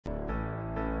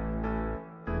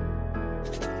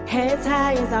Heads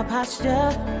high is our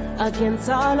posture. Against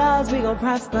all odds, we gon'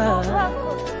 prosper.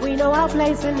 We know our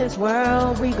place in this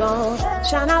world. We gon'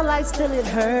 shine our lights till it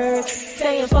hurts.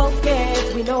 Staying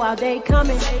focused, we know our day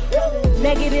coming.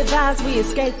 Negative vibes, we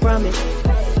escape from it.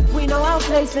 We know our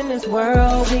place in this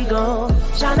world. We gon'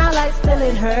 shine our lights till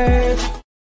it hurts.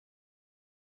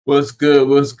 What's good?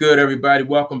 What's good, everybody?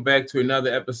 Welcome back to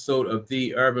another episode of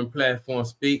The Urban Platform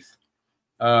Speaks.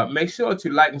 Make sure to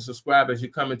like and subscribe as you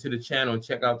come into the channel and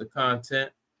check out the content.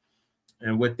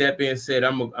 And with that being said,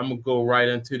 I'm gonna go right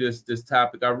into this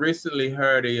topic. I recently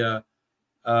heard a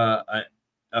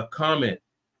comment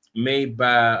made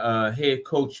by head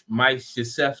coach Mike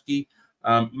Krzyzewski.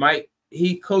 Mike,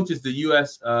 he coaches the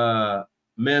U.S.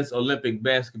 men's Olympic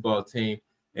basketball team,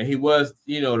 and he was,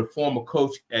 the former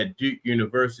coach at Duke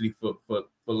University for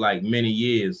like many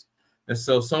years. And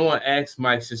so someone asked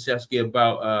Mike Krzyzewski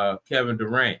about Kevin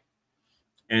Durant,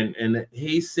 and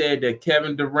he said that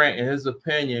Kevin Durant, in his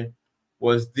opinion,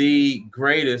 was the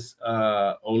greatest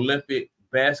Olympic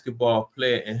basketball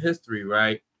player in history,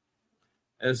 right?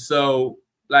 And so,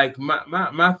 like,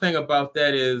 my thing about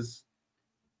that is,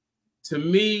 to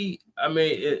me, I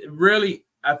mean,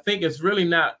 I think it's really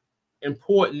not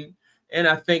important, and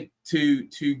I think to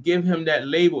give him that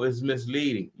label is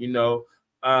misleading.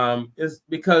 It's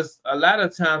because a lot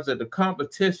of times that the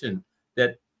competition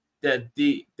that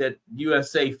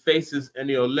USA faces in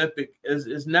the Olympic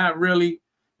is not really.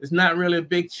 It's not really a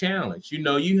big challenge.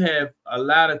 You have a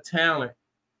lot of talent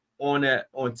on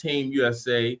Team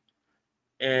USA,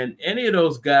 and any of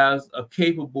those guys are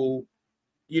capable,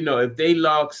 if they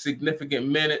log significant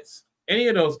minutes, any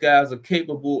of those guys are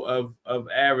capable of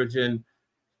averaging,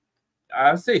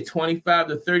 I'd say 25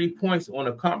 to 30 points on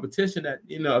a competition that,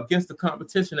 against the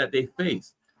competition that they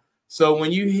face. So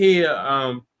when you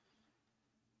hear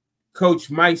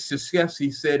Coach Mike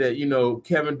Krzyzewski said that,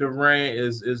 Kevin Durant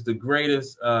is the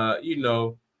greatest,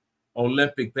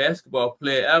 Olympic basketball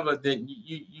player ever, then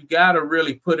you got to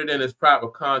really put it in its proper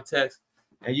context.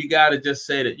 And you got to just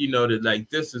say that, that like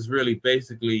this is really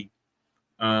basically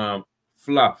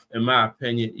fluff, in my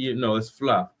opinion. It's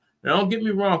fluff. Now, don't get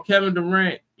me wrong, Kevin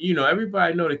Durant,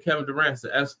 everybody know that Kevin Durant's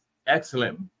an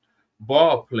excellent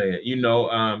ball player.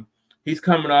 He's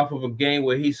coming off of a game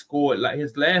where he scored, like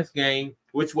his last game,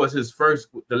 which was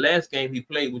the last game he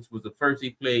played, which was the first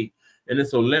he played in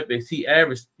this Olympics. He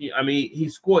averaged, he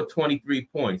scored 23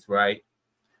 points, right?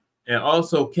 And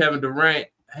also Kevin Durant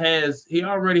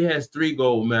already has 3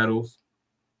 gold medals.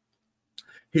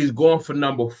 He's going for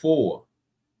number 4.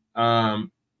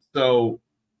 So,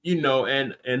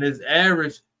 and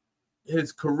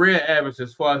his career average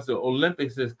as far as the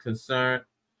Olympics is concerned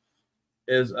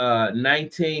is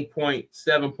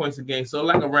 19.7 points a game. So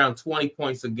like around 20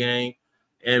 points a game.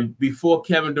 And before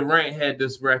Kevin Durant had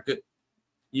this record,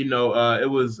 it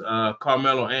was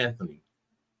Carmelo Anthony.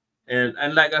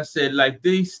 And like I said, like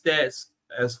these stats,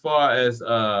 as far as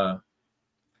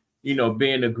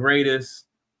being the greatest,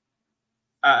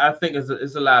 I think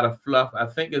it's a lot of fluff. I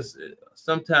think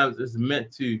sometimes it's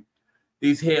meant to,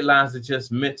 these headlines are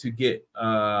just meant to get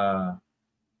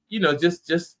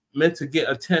just meant to get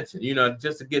attention,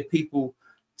 just to get people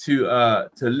to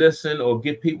listen or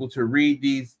get people to read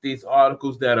these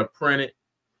articles that are printed.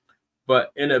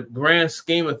 But in a grand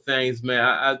scheme of things, man,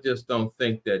 I just don't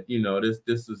think that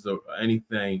this is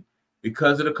anything,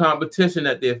 because of the competition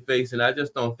that they're facing. I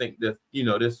just don't think that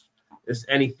this is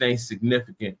anything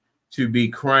significant to be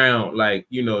crowned like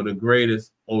the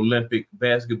greatest Olympic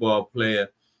basketball player.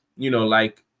 Team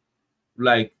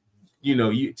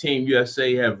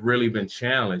USA have really been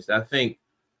challenged. I think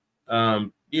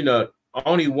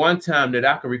only one time that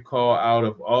I can recall out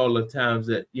of all the times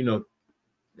that,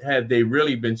 have they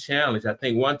really been challenged. I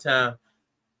think one time,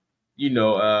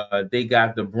 they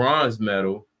got the bronze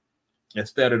medal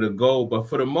instead of the gold. But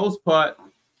for the most part,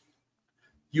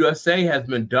 USA has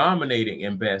been dominating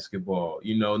in basketball.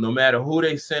 No matter who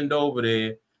they send over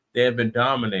there, they have been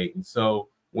dominating. So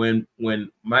when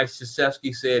Mike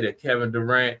Krzyzewski said that Kevin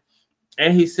Durant,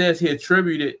 and he says he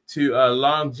attributed to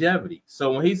longevity.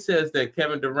 So when he says that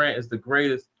Kevin Durant is the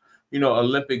greatest,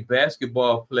 Olympic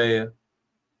basketball player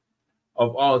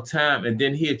of all time, and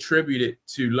then he attributed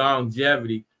to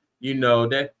longevity,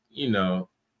 that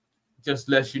just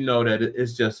lets you know that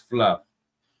it's just fluff.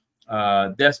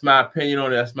 That's my opinion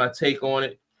on it. That's my take on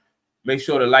it. Make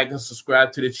sure to like and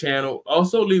subscribe to the channel.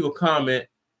 Also leave a comment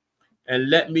and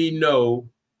let me know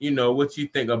what you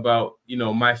think about,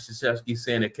 Mike Krzyzewski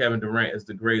saying that Kevin Durant is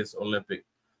the greatest Olympic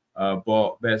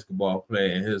basketball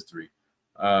player in history.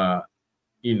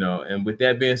 And with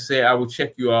that being said, I will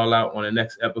check you all out on the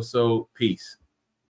next episode. Peace.